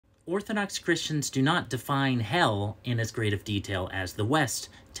Orthodox Christians do not define hell in as great of detail as the West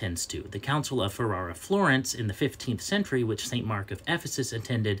tends to. The Council of Ferrara, Florence, in the 15th century, which St. Mark of Ephesus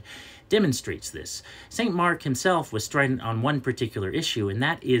attended, demonstrates this. St. Mark himself was strident on one particular issue, and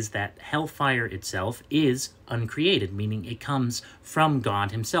that is that hellfire itself is uncreated, meaning it comes from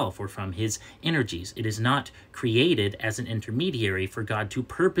God himself or from his energies. It is not created as an intermediary for God to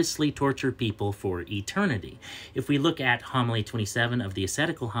purposely torture people for eternity. If we look at homily 27 of the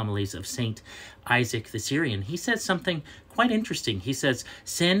ascetical homilies of St. Isaac the Syrian, he says something quite interesting. He says,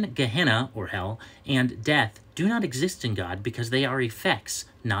 sin, Gehenna, or hell, and death do not exist in God because they are effects,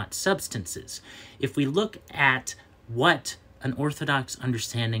 not substances. If we look at what an Orthodox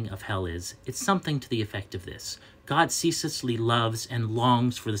understanding of hell is, it's something to the effect of this. God ceaselessly loves and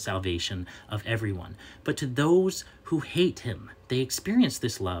longs for the salvation of everyone. But to those who hate him, they experience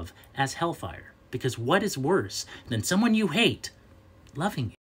this love as hellfire. Because what is worse than someone you hate loving you?